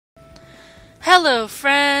Hello,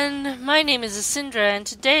 friend! My name is Asindra, and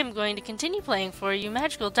today I'm going to continue playing for you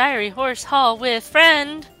Magical Diary Horse Hall with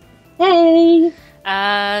Friend! Hey!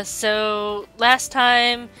 So last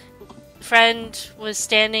time, Friend was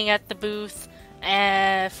standing at the booth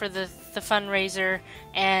for the fundraiser,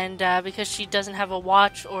 and because she doesn't have a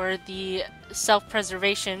watch or the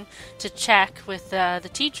self-preservation to check with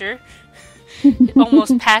the teacher,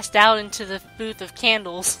 almost passed out into the booth of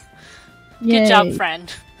candles. Yay. Good job,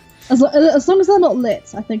 Friend. As long as they're not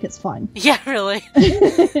lit, I think it's fine. Yeah, really.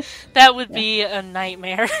 That would be a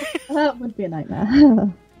nightmare. That would be a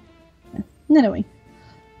nightmare. Anyway,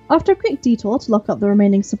 after a quick detour to lock up the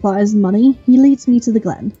remaining supplies and money, he leads me to the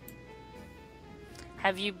glen.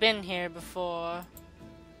 Have you been here before?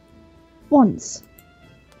 Once.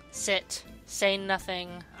 Sit. Say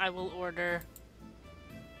nothing. I will order.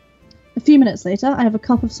 A few minutes later, I have a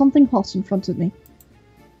cup of something hot in front of me.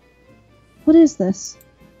 What is this?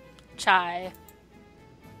 Chai.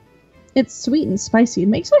 It's sweet and spicy. It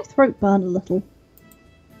makes my throat burn a little.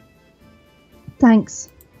 Thanks.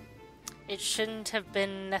 It shouldn't have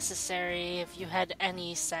been necessary if you had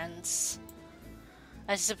any sense.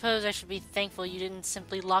 I suppose I should be thankful you didn't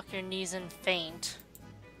simply lock your knees and faint.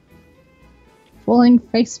 Falling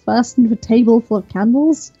face first into a table full of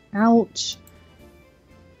candles? Ouch.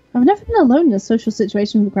 I've never been alone in a social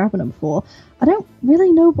situation with a grabber before. I don't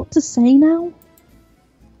really know what to say now.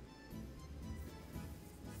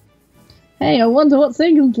 Hey, I wonder what's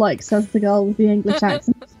England like, says the girl with the English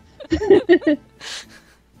accent. Do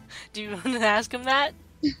you want to ask him that?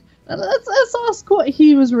 Let's ask what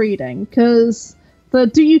he was reading, because the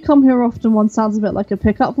 "Do you come here often" one sounds a bit like a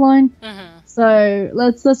pickup line. Mm-hmm. So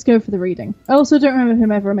let's go for the reading. I also don't remember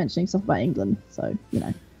him ever mentioning stuff about England, so you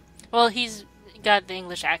know. Well, he's got the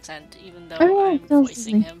English accent, even though Oh, I'm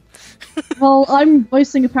voicing him. Well, I'm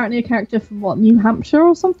voicing apparently a character from what, New Hampshire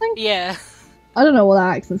or something? Yeah. I don't know what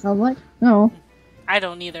that accent sounds like. No. I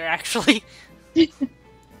don't either, actually.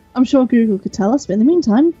 I'm sure Google could tell us, but in the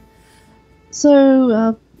meantime.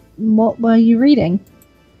 So, what were you reading?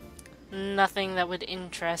 Nothing that would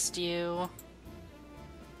interest you.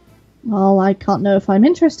 Well, I can't know if I'm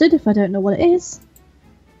interested if I don't know what it is.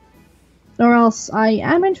 Or else I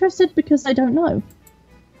am interested because I don't know.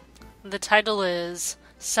 The title is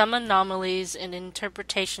Some Anomalies in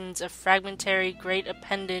Interpretations of Fragmentary Great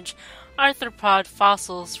Appendage Arthropod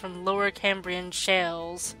Fossils from Lower Cambrian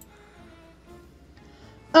Shales.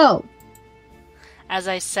 Oh. As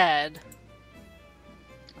I said.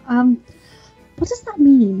 What does that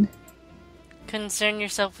mean? Concern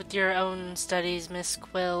yourself with your own studies, Miss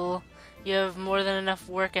Quill. You have more than enough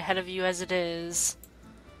work ahead of you as it is.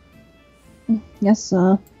 Yes,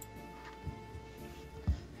 sir.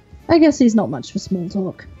 I guess he's not much for small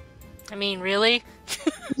talk. I mean, really?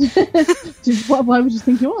 Why would you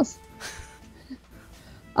think he was?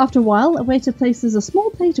 After a while, a waiter places a small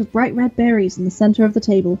plate of bright red berries in the center of the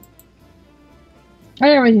table.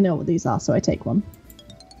 I already know what these are, so I take one.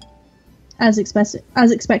 As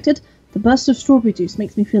expected, the burst of strawberry juice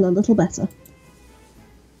makes me feel a little better.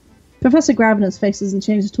 Professor Gravener's face hasn't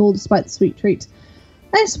changed at all despite the sweet treat.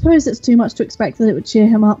 I suppose it's too much to expect that it would cheer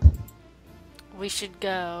him up. We should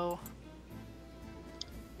go.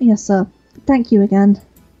 Yes, sir. Thank you again.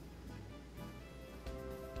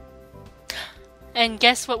 And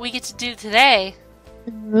guess what we get to do today?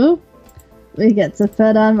 Ooh. We get to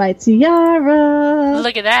put on my tiara!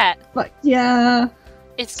 Look at that! Fuck yeah!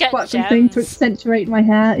 It's got Sparkly gems. thing to accentuate my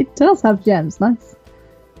hair. It does have gems, nice.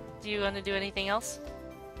 Do you want to do anything else?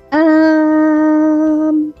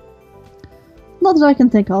 Not that I can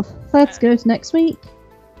think of. Let's go to next week.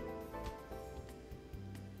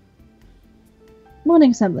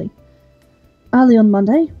 Morning assembly. Early on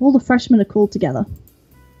Monday, all the freshmen are called together.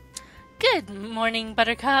 Good morning,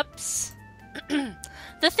 Buttercups.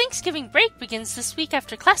 The Thanksgiving break begins this week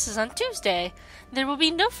after classes on Tuesday. There will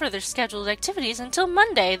be no further scheduled activities until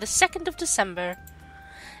Monday, the 2nd of December.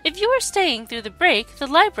 If you are staying through the break, the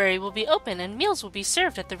library will be open and meals will be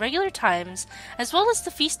served at the regular times, as well as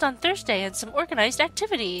the feast on Thursday and some organized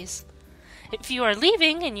activities. If you are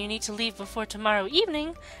leaving and you need to leave before tomorrow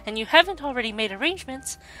evening, and you haven't already made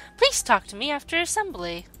arrangements, please talk to me after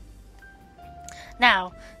assembly.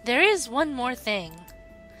 Now, there is one more thing.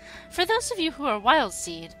 For those of you who are Wild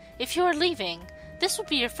Seed, if you are leaving, this will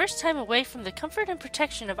be your first time away from the comfort and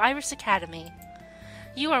protection of Iris Academy.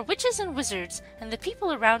 You are witches and wizards, and the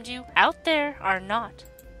people around you, out there, are not.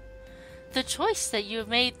 The choice that you have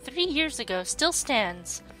made 3 years ago still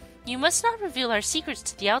stands. You must not reveal our secrets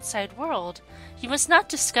to the outside world. You must not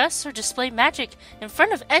discuss or display magic in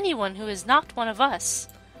front of anyone who is not one of us.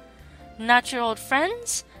 Not your old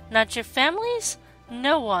friends, not your families,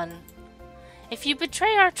 no one. If you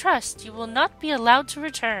betray our trust, you will not be allowed to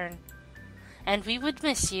return. And we would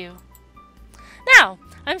miss you. Now,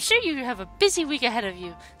 I'm sure you have a busy week ahead of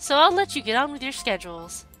you, so I'll let you get on with your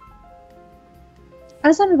schedules.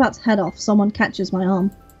 As I'm about to head off, someone catches my arm.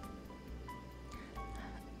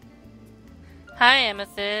 Hi,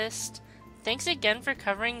 Amethyst. Thanks again for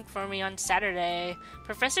covering for me on Saturday.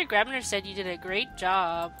 Professor Grabner said you did a great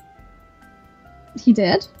job. He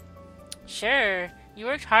did? Sure. You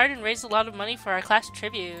worked hard and raised a lot of money for our class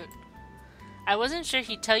tribute. I wasn't sure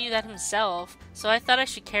he'd tell you that himself, so I thought I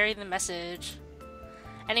should carry the message.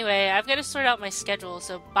 Anyway, I've got to sort out my schedule,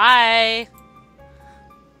 so bye!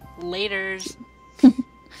 Laters.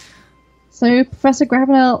 So Professor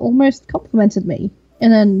Grabner almost complimented me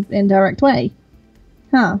in an indirect way.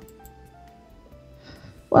 Huh.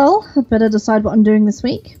 Well, I'd better decide what I'm doing this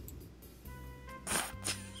week.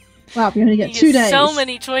 Wow, we only get 2 days. So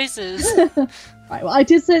many choices. Right, well, I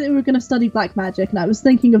did say that we were going to study black magic, and I was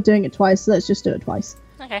thinking of doing it twice, so let's just do it twice.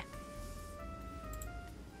 Okay.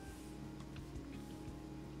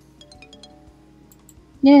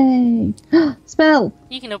 Yay! Spell!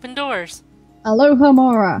 You can open doors. Aloha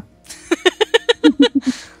Mora!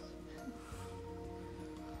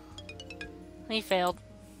 He failed.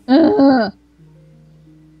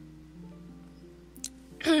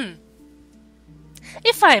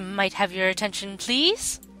 If I might have your attention,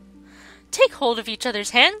 please. Take hold of each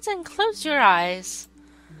other's hands and close your eyes.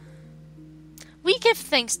 We give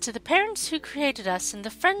thanks to the parents who created us and the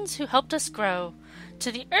friends who helped us grow, to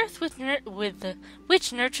the earth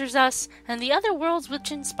which nurtures us and the other worlds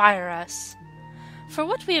which inspire us. For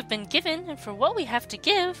what we have been given and for what we have to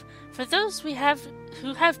give, for those who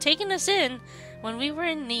have taken us in when we were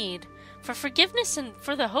in need, for forgiveness and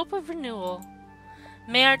for the hope of renewal.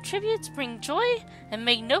 May our tributes bring joy and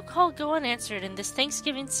may no call go unanswered in this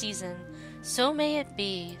Thanksgiving season. So may it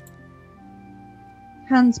be.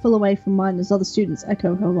 Hands pull away from mine as other students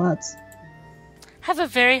echo her words. Have a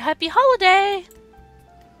very happy holiday!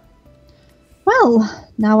 Well,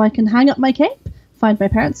 now I can hang up my cape, find my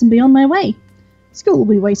parents and be on my way. School will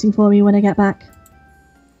be waiting for me when I get back.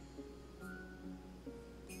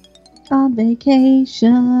 On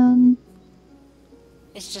vacation.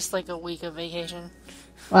 It's just like a week of vacation.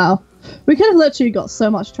 Wow. We could have literally got so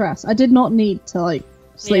much stress. I did not need to,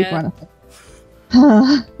 sleep or anything.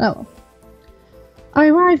 Oh well. I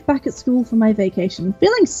arrived back at school for my vacation,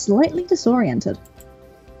 feeling slightly disoriented.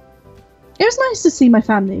 It was nice to see my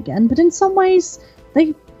family again, but in some ways,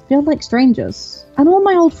 they feel like strangers. And all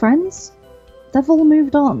my old friends, they've all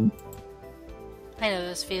moved on. I know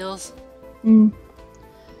those feels.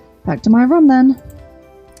 Back to my room then.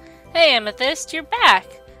 Hey Amethyst, you're back!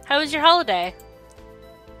 How was your holiday?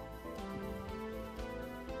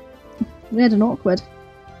 Weird and awkward.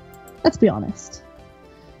 Let's be honest.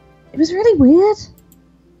 It was really weird.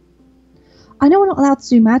 I know we're not allowed to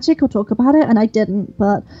do magic or talk about it, and I didn't,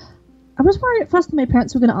 but I was worried at first that my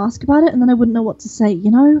parents were going to ask about it, and then I wouldn't know what to say, you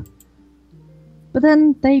know? But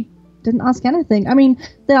then they didn't ask anything. I mean,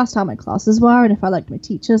 they asked how my classes were, and if I liked my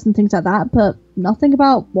teachers and things like that, but nothing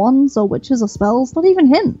about wands or witches or spells, not even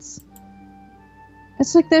hints.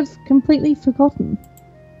 It's like they've completely forgotten.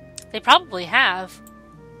 They probably have.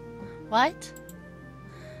 What?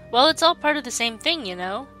 Well, it's all part of the same thing, you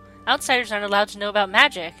know? Outsiders aren't allowed to know about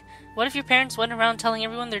magic. What if your parents went around telling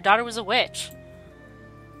everyone their daughter was a witch?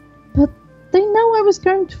 But they know I was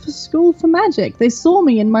going to school for magic. They saw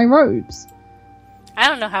me in my robes. I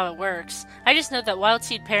don't know how it works. I just know that Wild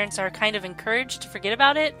Seed parents are kind of encouraged to forget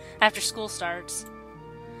about it after school starts.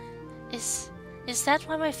 Is that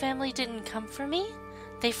why my family didn't come for me?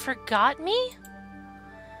 They forgot me?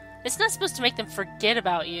 It's not supposed to make them forget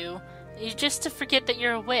about you. It's just to forget that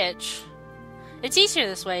you're a witch. It's easier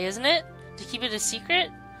this way, isn't it? To keep it a secret?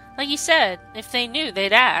 Like you said, if they knew,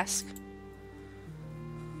 they'd ask.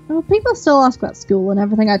 Well, people still ask about school, and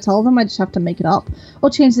everything I tell them I just have to make it up, or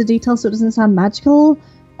change the details so it doesn't sound magical,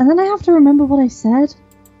 and then I have to remember what I said.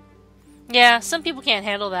 Yeah, some people can't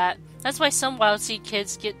handle that. That's why some Wild Seed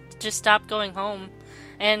kids just stop going home,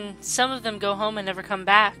 and some of them go home and never come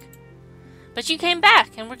back. But you came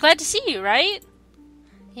back, and we're glad to see you, right?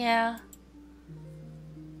 Yeah.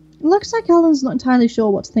 It looks like Ellen's not entirely sure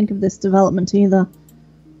what to think of this development either.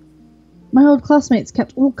 My old classmates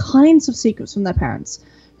kept all kinds of secrets from their parents.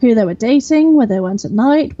 Who they were dating, where they went at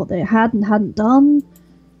night, what they had and hadn't done.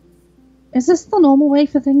 Is this the normal way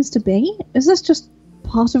for things to be? Is this just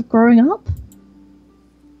part of growing up?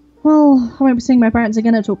 Well, I won't be seeing my parents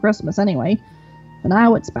again until Christmas anyway. For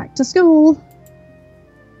now, it's back to school.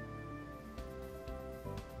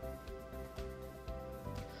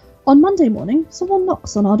 On Monday morning, someone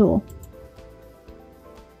knocks on our door.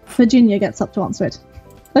 Virginia gets up to answer it.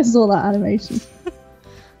 I saw that animation.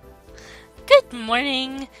 Good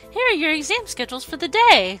morning. Here are your exam schedules for the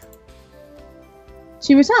day.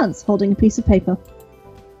 She returns, holding a piece of paper.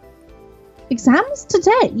 Exams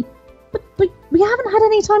today? But we haven't had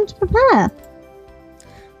any time to prepare.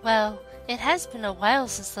 Well, it has been a while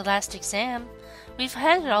since the last exam. We've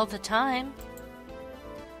had it all the time.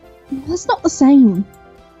 That's not the same.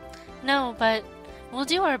 No, but we'll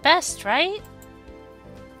do our best, right?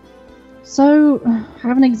 So, I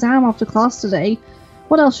have an exam after class today.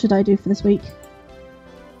 What else should I do for this week?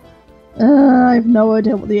 I have no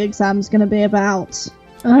idea what the exam's gonna be about.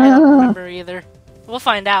 I don't remember either. We'll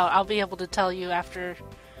find out. I'll be able to tell you after.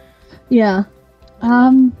 Yeah.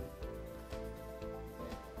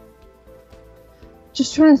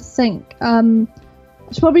 Just trying to think. I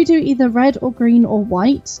should probably do either red or green or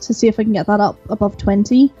white to see if I can get that up above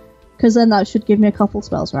 20. Because then that should give me a couple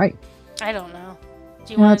spells, right? I don't know.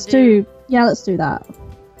 Do you want to do... Yeah, let's do that.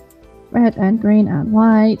 Red and green and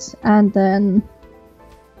white. And then...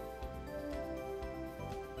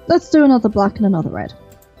 let's do another black and another red.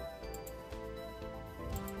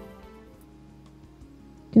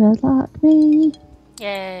 Good luck, me.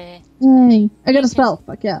 Yay. Yay. I got a spell.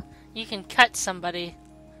 Fuck yeah. You can cut somebody.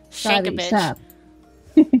 Shank a bitch. Stab.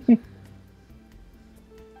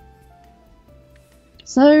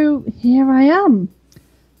 So, here I am.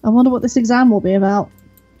 I wonder what this exam will be about.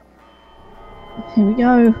 Here we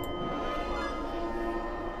go.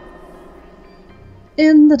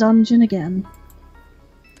 In the dungeon again.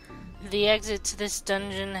 The exit to this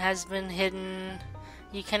dungeon has been hidden.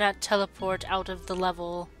 You cannot teleport out of the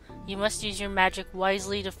level. You must use your magic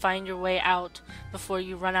wisely to find your way out before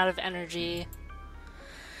you run out of energy.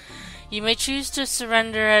 You may choose to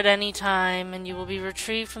surrender at any time, and you will be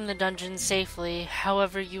retrieved from the dungeon safely.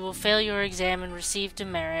 However, you will fail your exam and receive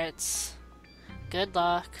demerits. Good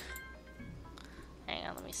luck. Hang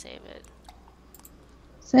on, let me save it.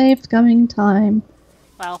 Saved coming time.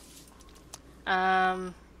 Well,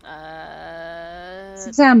 it's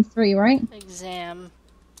exam 3, right? Exam.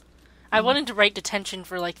 I wanted to write detention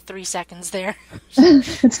for like 3 seconds there.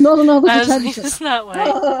 It's not another detention. Like, it's not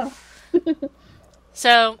right.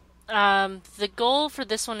 So, the goal for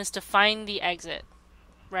this one is to find the exit,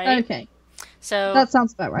 right? Okay. So that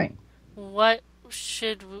sounds about right. What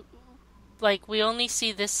should we only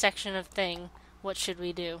see this section of thing. What should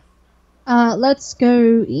we do? Let's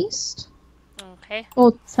go east. Okay.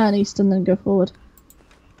 Or turn east and then go forward.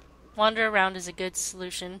 Wander around is a good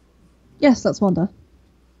solution. Yes, let's wander.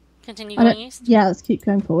 Continue going east? Yeah, let's keep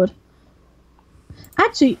going forward.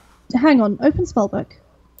 Actually, hang on. Open spellbook.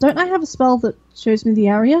 Don't I have a spell that shows me the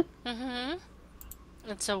area? Mm-hmm.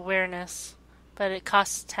 It's awareness. But it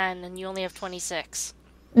costs 10 and you only have 26.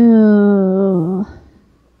 And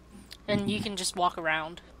you can just walk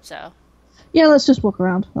around, so. Yeah, let's just walk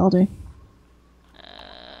around. I'll do.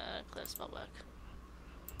 Close spellbook.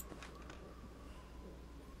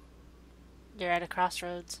 You're at a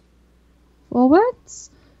crossroads.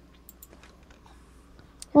 Forwards?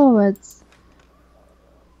 Forwards.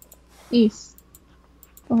 East.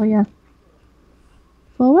 Oh, yeah.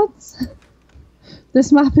 Forwards?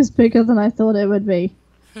 This map is bigger than I thought it would be.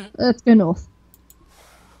 Let's go north.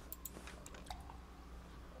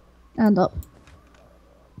 And up.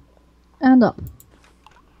 And up.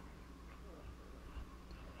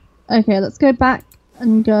 Okay, let's go back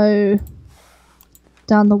and go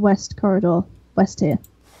down the west corridor. West here.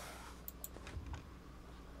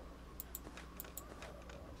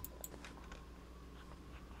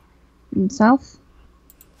 And south.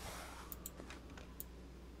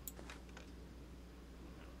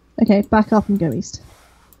 Okay, back up and go east.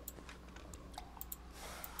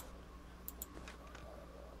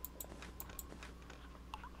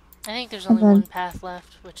 I think there's only one path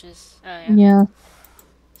left, which is... oh, yeah. Yeah.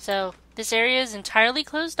 So, this area is entirely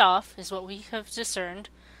closed off, is what we have discerned.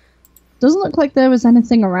 Doesn't look like there was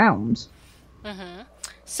anything around. Mm-hmm.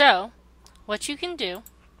 So, what you can do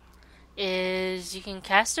is you can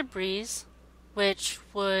cast a breeze, which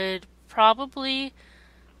would probably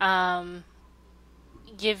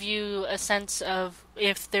give you a sense of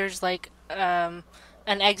if there's like an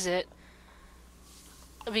exit,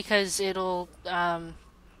 because it'll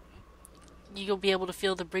you'll be able to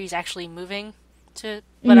feel the breeze actually moving but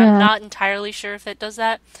yeah. I'm not entirely sure if it does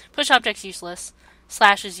that. Push object's useless.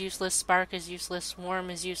 Slash is useless. Spark is useless. Warm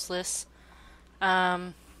is useless.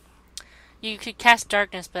 You could cast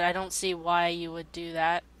darkness, but I don't see why you would do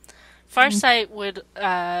that. Farsight would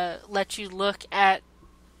let you look at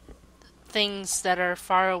things that are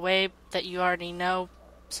far away that you already know,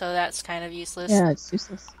 so that's kind of useless. Yeah, it's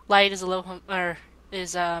useless. Light is Lumos.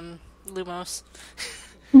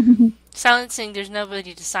 Silencing, there's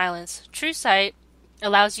nobody to silence. True sight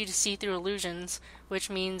allows you to see through illusions, which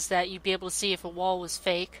means that you'd be able to see if a wall was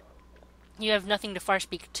fake. You have nothing to far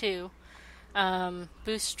speak to.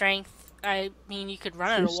 Boost strength, I mean, you could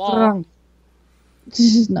run at a wall. Strong.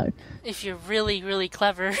 No. If you're really, really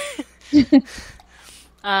clever.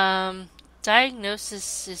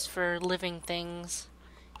 Diagnosis is for living things.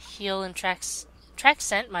 Heal and track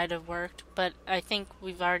scent might have worked, but I think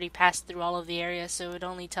we've already passed through all of the area, so it would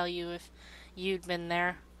only tell you if you'd been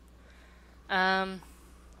there.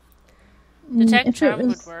 Detect charm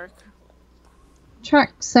would work.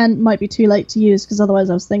 Track scent might be too late to use, because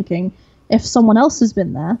otherwise I was thinking if someone else has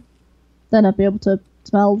been there, then I'd be able to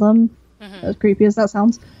smell them. As creepy as that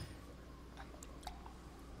sounds.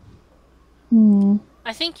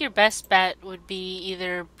 I think your best bet would be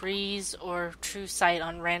either breeze or true sight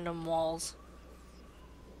on random walls.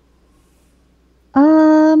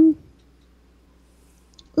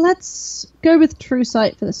 Let's go with true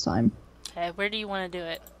sight for this time. Okay, where do you want to do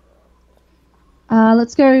it?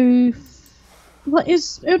 Let's go. It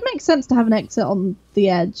would make sense to have an exit on the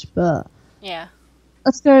edge, but yeah.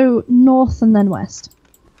 Let's go north and then west.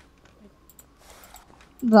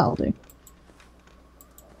 That'll do.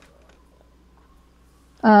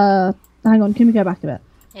 Hang on, can we go back a bit?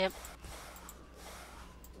 Yep.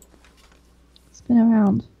 Spin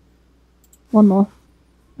around. One more.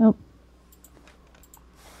 Oh.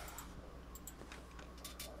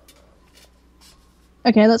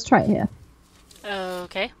 Okay, let's try it here.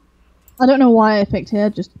 Okay. I don't know why I picked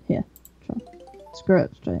here, just here. Try. Screw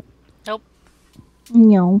it, straight. Nope.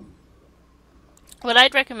 No. What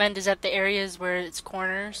I'd recommend is at the areas where it's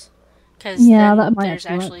corners, because then there's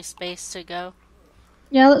actually space to go.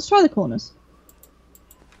 Yeah, let's try the corners.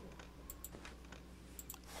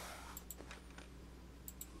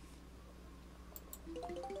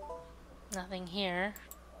 Nothing here.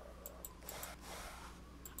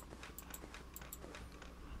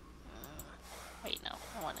 Wait, no.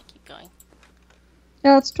 I want to keep going.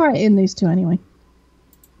 Yeah, let's try it in these two anyway.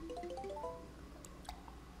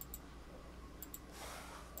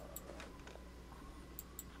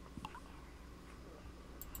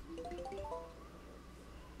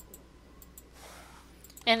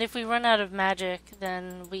 And if we run out of magic,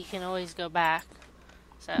 then we can always go back.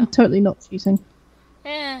 So. I'm totally not cheating.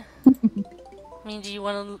 I mean, do you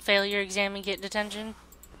want to fail your exam and get detention?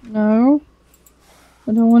 No.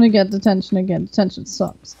 I don't want to get detention again. Detention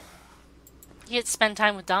sucks. You get to spend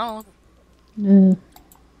time with Donald. You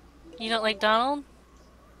don't like Donald?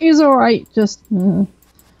 He's alright, just... Spin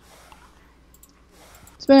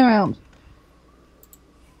around.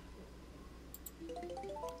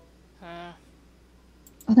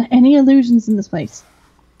 Are there any illusions in this place?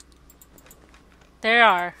 There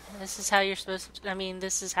are. This is how you're supposed to... I mean,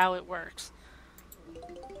 this is how it works.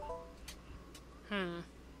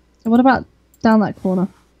 So what about down that corner?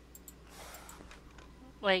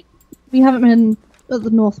 Like... We haven't been at the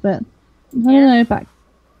north bit. No, back.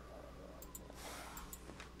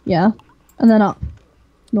 Yeah. And then up.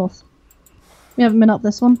 North. We haven't been up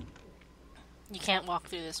this one. You can't walk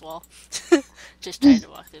through this wall. Just try to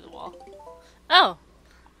walk through the wall. Oh!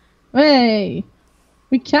 Hey!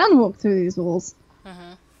 We can walk through these walls.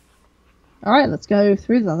 Alright, let's go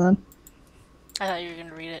through that then. I thought you were going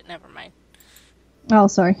to read it. Never mind. Oh,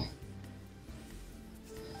 sorry.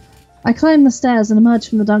 I climbed the stairs and emerged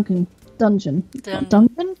from the dungeon.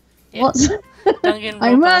 Duncan? Yeah. What? Duncan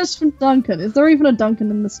I emerged from Duncan. Is there even a Duncan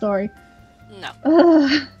in the story? No.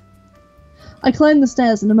 I climbed the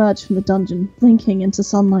stairs and emerged from the dungeon, blinking into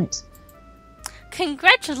sunlight.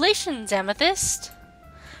 Congratulations, Amethyst!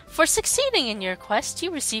 For succeeding in your quest,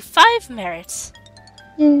 you receive 5 merits.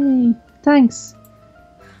 Yay! Thanks.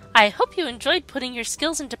 I hope you enjoyed putting your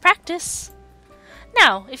skills into practice.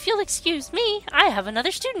 Now, if you'll excuse me, I have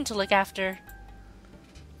another student to look after.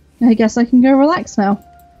 I guess I can go relax now.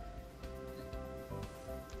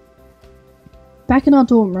 Back in our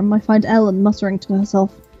dorm room, I find Ellen muttering to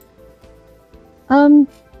herself.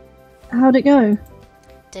 How'd it go?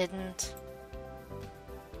 Didn't.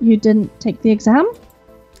 You didn't take the exam?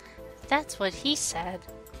 That's what he said.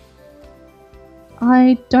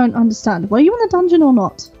 I don't understand. Were you in the dungeon or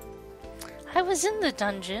not? I was in the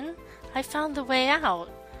dungeon. I found the way out.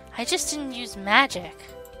 I just didn't use magic.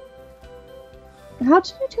 How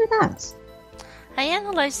did you do that? I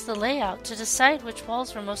analyzed the layout to decide which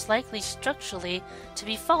walls were most likely structurally to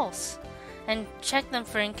be false, and checked them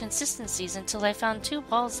for inconsistencies until I found 2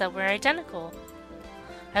 walls that were identical.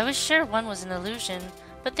 I was sure one was an illusion,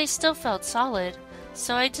 but they still felt solid,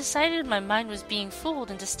 so I decided my mind was being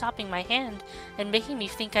fooled into stopping my hand and making me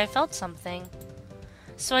think I felt something.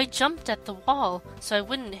 So I jumped at the wall so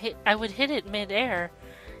I would hit it mid-air,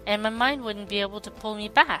 and my mind wouldn't be able to pull me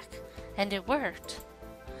back, and it worked.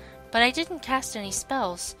 But I didn't cast any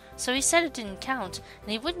spells, so he said it didn't count,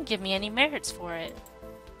 and he wouldn't give me any merits for it.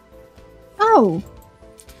 Oh.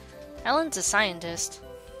 Ellen's a scientist.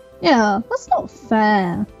 Yeah, that's not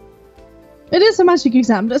fair. It is a magic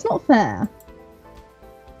exam, but it's not fair.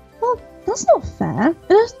 Well, that's not fair.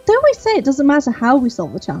 They always say it doesn't matter how we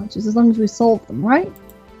solve the challenges, as long as we solve them, right?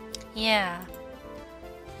 Yeah.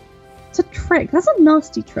 It's a trick. That's a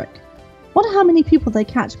nasty trick. Wonder how many people they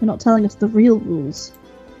catch for not telling us the real rules.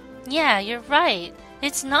 Yeah, you're right.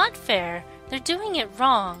 It's not fair. They're doing it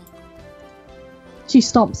wrong. She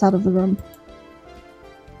stomps out of the room.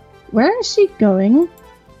 Where is she going?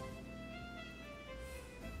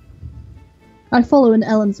 I follow in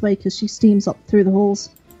Ellen's wake as she steams up through the halls.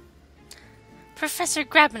 Professor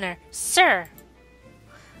Grabner, sir!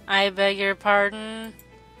 I beg your pardon?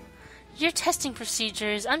 Your testing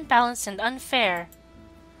procedure is unbalanced and unfair.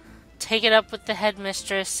 Take it up with the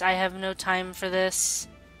headmistress. I have no time for this.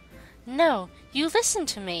 No, you listen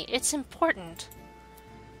to me. It's important.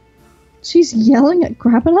 She's yelling at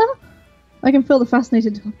Grabner? I can feel the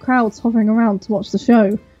fascinated crowds hovering around to watch the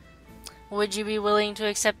show. Would you be willing to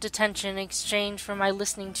accept detention in exchange for my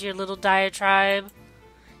listening to your little diatribe?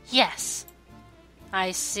 Yes.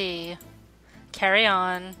 I see. Carry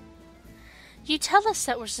on. You tell us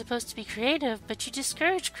that we're supposed to be creative, but you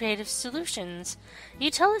discourage creative solutions.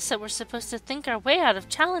 You tell us that we're supposed to think our way out of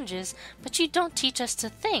challenges, but you don't teach us to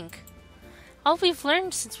think. All we've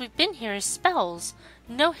learned since we've been here is spells.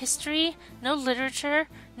 No history, no literature,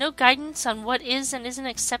 no guidance on what is and isn't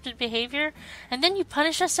accepted behavior, and then you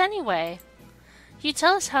punish us anyway. You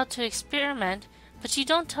tell us how to experiment, but you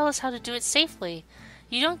don't tell us how to do it safely.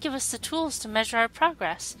 You don't give us the tools to measure our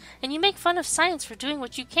progress, and you make fun of science for doing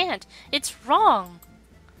what you can't. It's wrong.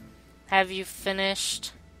 Have you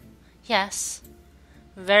finished? Yes.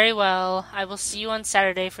 Very well. I will see you on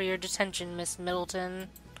Saturday for your detention, Miss Middleton.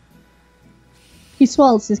 He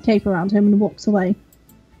swirls his cape around him and walks away.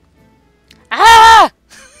 Ah! I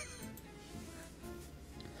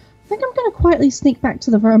think I'm going to quietly sneak back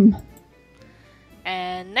to the room.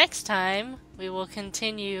 And next time, we will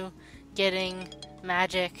continue getting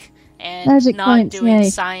magic and magic not points, doing yay.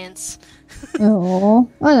 science. Oh,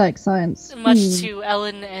 I like science. Much to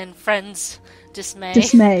Ellen and Friend's dismay.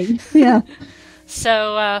 Dismay, yeah.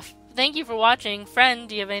 So, thank you for watching. Friend,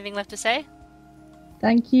 do you have anything left to say?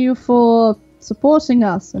 Thank you for supporting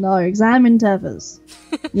us in our exam endeavors.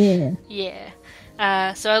 Yeah.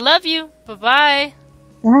 Yeah. So I love you. Bye-bye.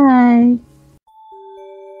 Bye.